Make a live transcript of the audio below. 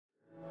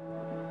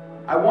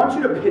I want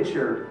you to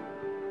picture,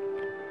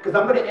 because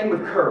I'm going to end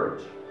with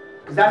courage,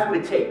 because that's what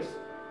it takes.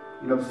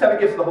 You know, the 7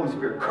 gifts of the Holy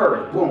Spirit,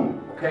 courage,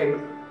 boom, okay?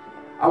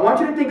 I want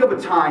you to think of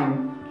a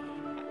time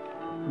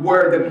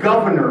where the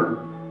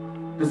governor,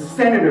 the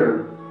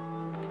senator,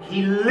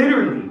 he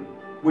literally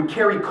would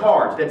carry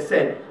cards that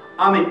said,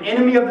 I'm an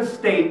enemy of the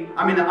state,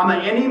 I'm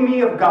an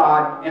enemy of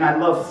God, and I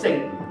love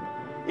Satan.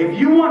 If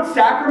you want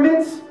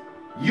sacraments,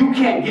 you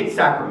can't get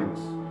sacraments.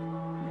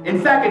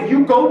 In fact, if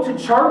you go to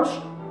church,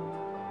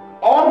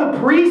 all the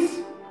priests,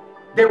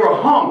 they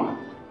were hung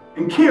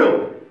and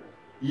killed.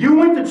 You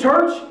went to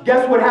church,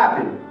 guess what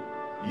happened?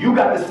 You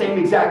got the same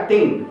exact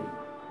thing.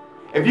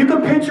 If you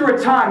could picture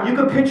a time, you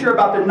could picture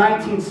about the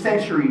 19th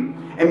century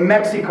in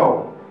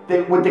Mexico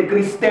with the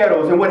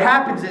cristeros. And what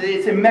happens is,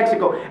 it's in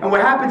Mexico, and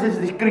what happens is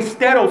the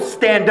cristeros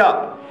stand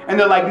up and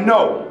they're like,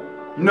 no.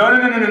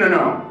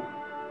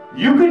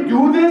 You can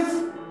do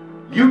this.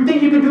 You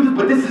think you can do this,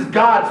 but this is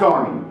God's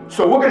army.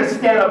 So we're going to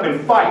stand up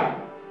and fight.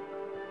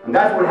 And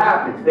that's what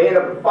happens. They end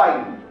up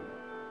fighting.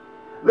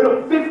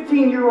 Little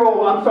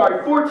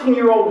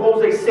 14-year-old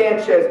Jose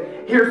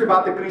Sanchez hears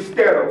about the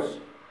cristeros.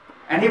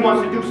 And he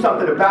wants to do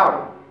something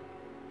about it.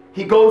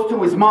 He goes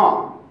to his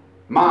mom.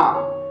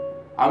 Mom,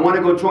 I want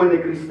to go join the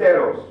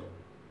cristeros.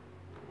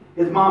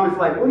 His mom is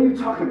like, what are you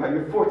talking about?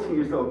 You're 14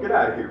 years old. Get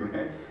out of here,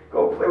 man.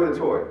 Go play with a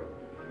toy.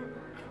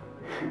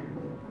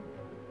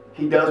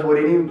 He does what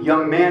any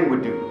young man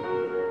would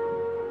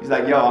do. He's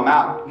like, yo, I'm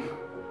out.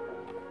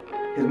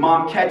 His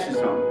mom catches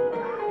him.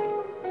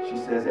 She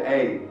says,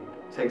 hey,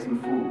 take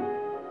some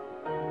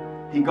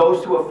food. He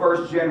goes to a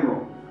first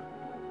general.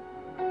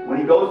 When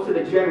he goes to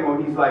the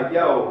general, he's like,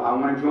 yo, I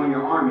want to join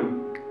your army.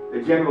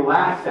 The general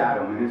laughs at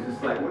him and is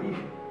just like, what are you?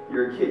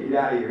 You're a kid, get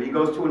out of here. He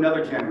goes to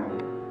another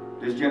general.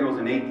 This general's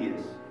an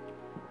atheist.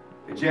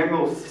 The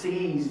general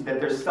sees that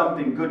there's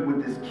something good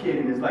with this kid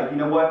and is like, you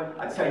know what?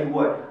 I tell you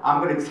what,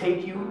 I'm going to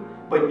take you,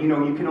 but you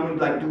know, you can only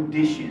like do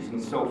dishes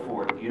and so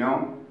forth, you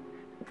know?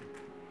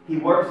 He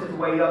works his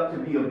way up to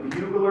be a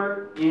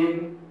bugler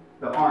in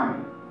the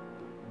army.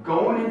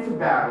 Going into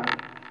battle,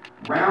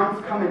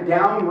 rounds coming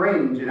down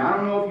range, and I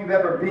don't know if you've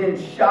ever been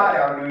shot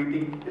at or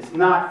anything, it's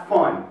not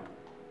fun.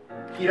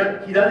 He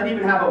doesn't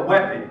even have a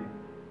weapon.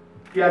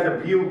 He has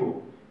a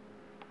bugle.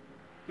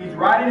 He's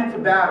riding into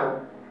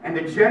battle, and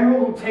the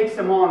general who takes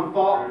him on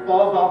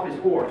falls off his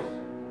horse.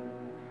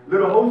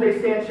 Little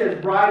Jose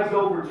Sanchez rides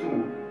over to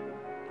him,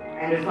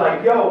 and it's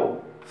like,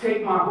 yo,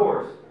 take my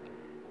horse.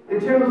 The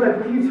general's like,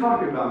 what are you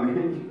talking about,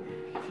 man?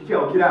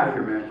 Yo, get out of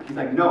here, man. He's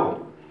like,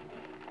 no,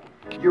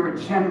 you're a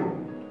general.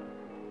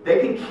 They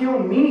can kill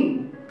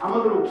me. I'm a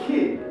little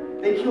kid.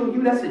 They kill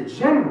you, that's a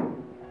general.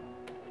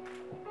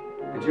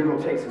 The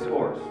general takes his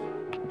horse.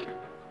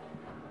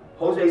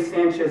 Jose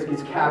Sanchez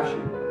gets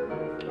captured.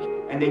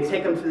 And they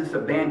take him to this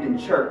abandoned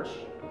church.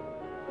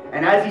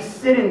 And as he's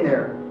sitting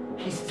there,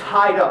 he's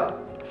tied up.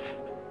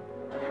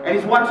 And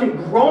he's watching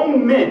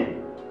grown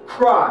men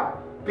cry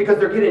because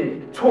they're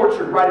getting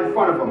tortured right in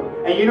front of him.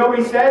 And you know what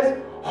he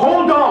says?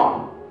 Hold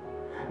on.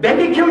 They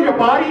can kill your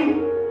body,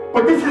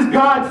 but this is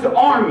God's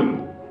army.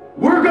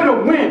 We're going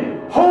to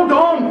win. Hold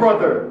on,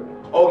 brother.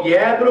 Oh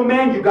yeah, little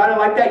man, you got it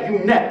like that? You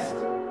next.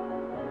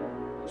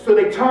 So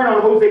they turn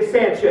on Jose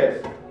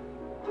Sanchez.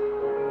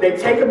 They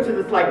take him to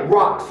this like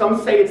rock. Some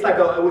say it's like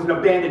it was an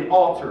abandoned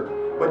altar.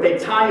 But they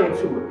tie him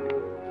to it.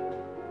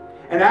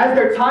 And as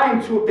they're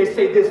tying to it, they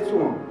say this to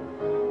him.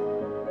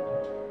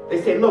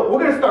 They say, look, we're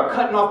going to start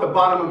cutting off the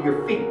bottom of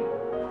your feet.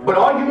 But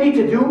all you need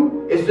to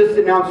do is just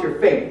announce your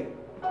faith.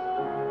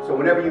 So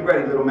whenever you're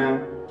ready, little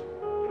man,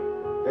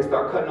 they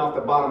start cutting off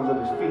the bottoms of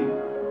his feet.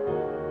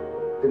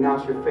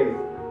 Denounce your faith.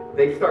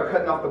 They start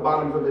cutting off the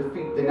bottoms of his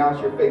feet.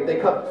 Denounce your faith. They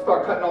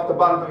start cutting off the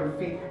bottoms of his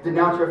feet.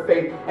 Denounce your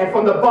faith. And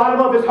from the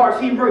bottom of his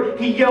heart,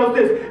 he yells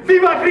this,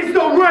 Viva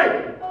Cristo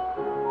Rey!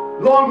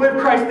 Long live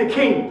Christ the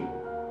King.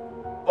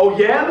 Oh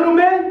yeah, little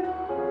man?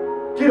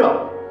 Get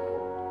up.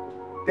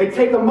 They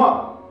take him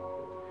up.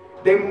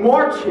 They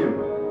march him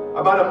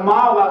about a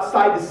mile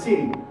outside the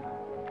city.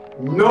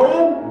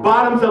 No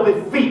bottoms of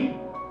his feet.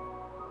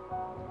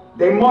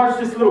 They march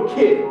this little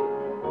kid.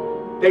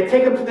 They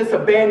take him to this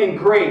abandoned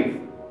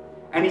grave.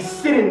 And he's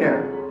sitting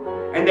there.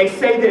 And they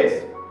say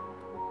this.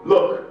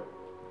 Look,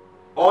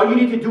 all you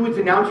need to do is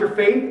denounce your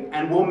faith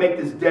and we'll make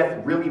this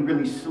death really,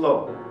 really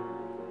slow.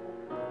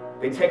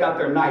 They take out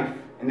their knife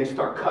and they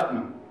start cutting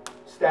him,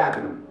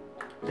 stabbing him.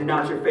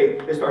 Denounce your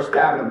faith. They start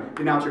stabbing him.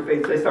 Denounce your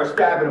faith. They start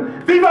stabbing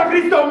him. Viva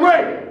Cristo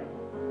Rey!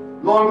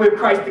 Long live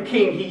Christ the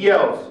King, he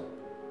yells.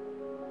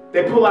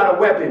 They pull out a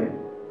weapon.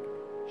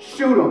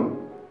 Shoot him.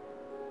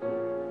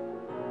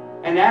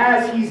 And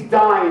as he's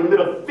dying,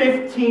 little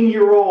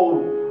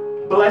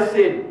 15-year-old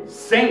blessed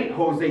Saint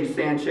Jose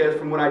Sanchez,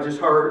 from what I just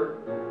heard,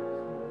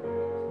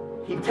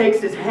 he takes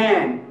his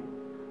hand,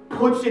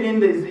 puts it in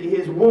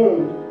his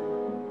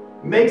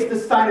wound, makes the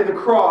sign of the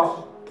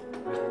cross,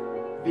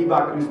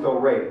 Viva Cristo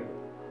Rey.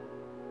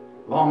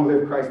 Long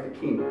live Christ the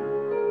King.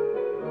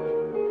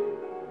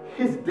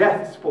 His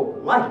death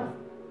spoke life.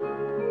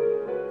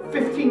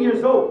 15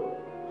 years old.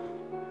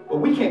 But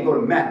we can't go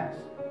to Mass.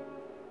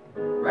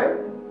 Right?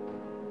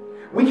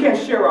 we can't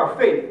share our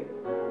faith,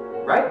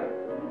 right?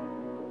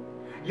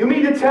 You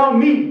mean to tell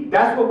me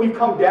that's what we've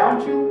come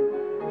down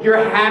to? You're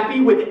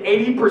happy with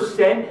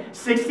 80%,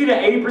 60 to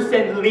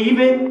 80%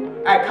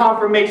 leaving at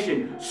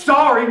confirmation.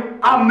 Sorry,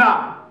 I'm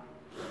not.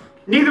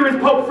 Neither is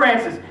Pope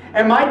Francis.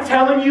 Am I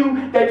telling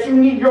you that you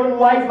need your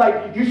life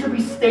like you should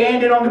be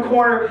standing on the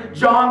corner,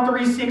 John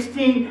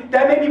 3:16?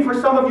 That may be for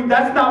some of you.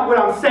 That's not what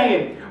I'm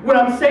saying. What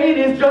I'm saying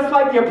is just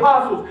like the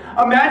apostles.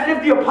 Imagine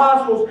if the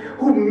apostles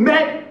who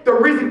met the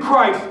risen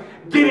Christ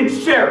didn't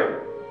share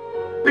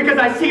it. Because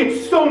I see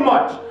it so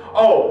much.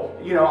 Oh,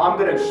 you know, I'm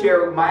going to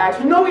share my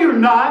action. No, you're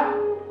not.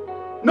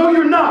 No,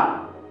 you're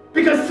not.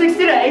 Because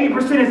 60 to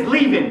 80% is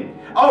leaving.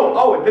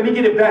 Oh, let me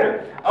get it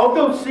better. Of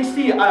those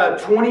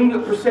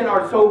 20%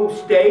 or so who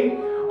stay,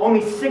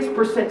 only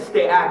 6%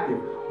 stay active.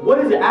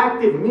 What does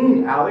active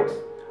mean, Alex?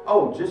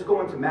 Oh, just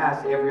going to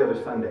Mass every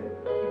other Sunday.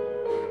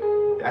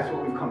 That's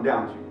what we've come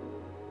down to.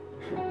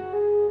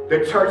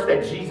 The church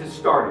that Jesus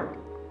started,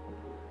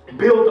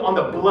 built on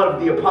the blood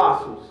of the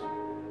apostles,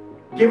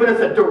 giving us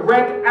a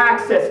direct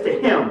access to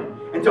Him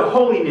and to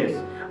holiness.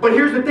 But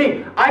here's the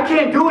thing. I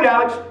can't do it,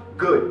 Alex.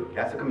 Good.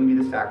 That's the community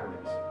of the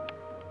sacraments.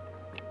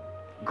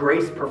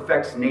 Grace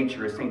perfects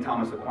nature, as St.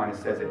 Thomas Aquinas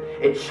says it.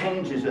 It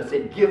changes us.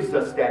 It gives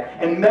us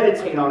that. And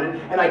meditate on it.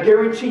 And I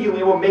guarantee you,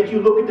 it will make you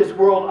look at this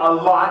world a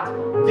lot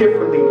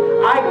differently.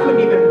 I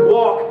couldn't even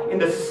walk in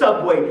the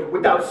subway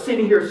without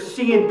sitting here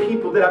seeing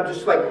people that I'm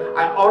just like,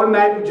 I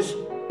automatically just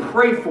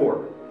pray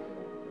for.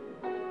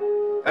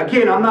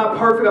 Again, I'm not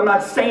perfect. I'm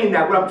not saying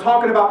that. What I'm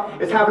talking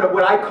about is having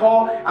what I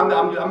call, I'm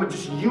going to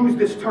just use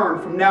this term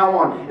from now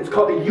on. It's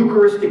called the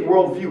Eucharistic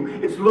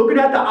worldview. It's looking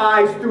at the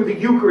eyes through the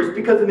Eucharist,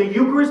 because in the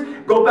Eucharist,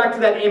 go back to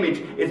that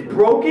image. It's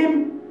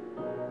broken,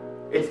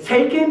 it's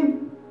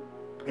taken,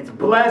 it's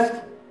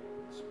blessed,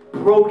 it's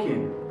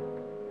broken,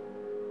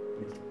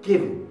 it's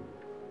given.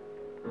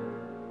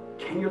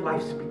 Can your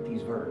life speak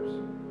these verbs?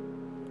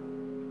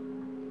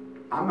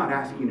 I'm not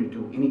asking you to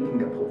do anything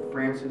that Pope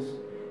Francis,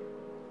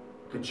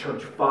 the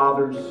church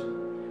fathers,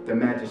 the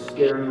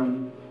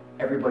magisterium,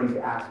 everybody's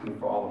asking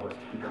for all of us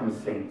to become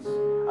saints.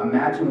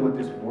 Imagine what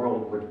this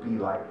world would be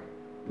like,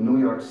 New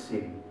York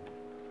City,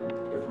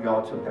 if we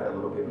all took that a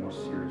little bit more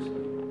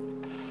seriously.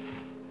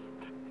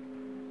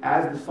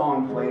 As the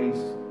song plays,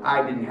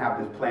 I didn't have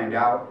this planned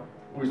out.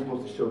 We were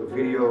supposed to show the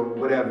video,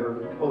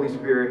 whatever. Holy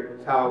Spirit,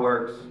 it's how it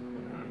works.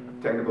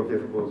 Technical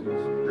difficulties,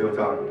 real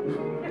talk.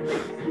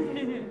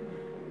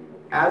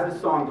 As the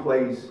song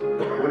plays,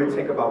 we're going to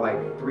take about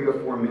like 3 or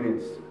 4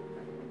 minutes.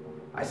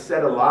 I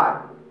said a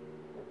lot.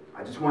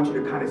 I just want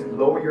you to kind of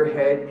lower your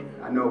head.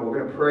 I know we're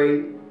going to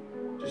pray.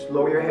 Just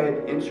lower your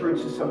head, enter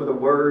into some of the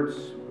words,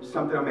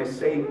 something I may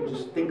say.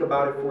 Just think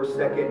about it for a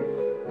second.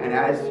 And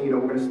as you know,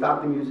 we're going to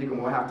stop the music and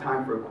we'll have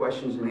time for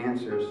questions and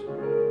answers.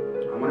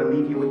 I want to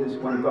leave you with this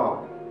one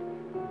thought.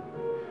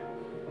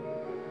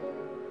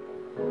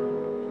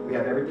 We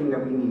have everything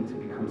that we need to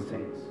become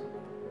saints.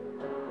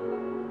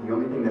 The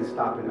only thing that's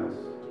stopping us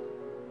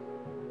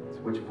is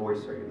which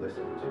voice are you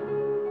listening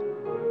to?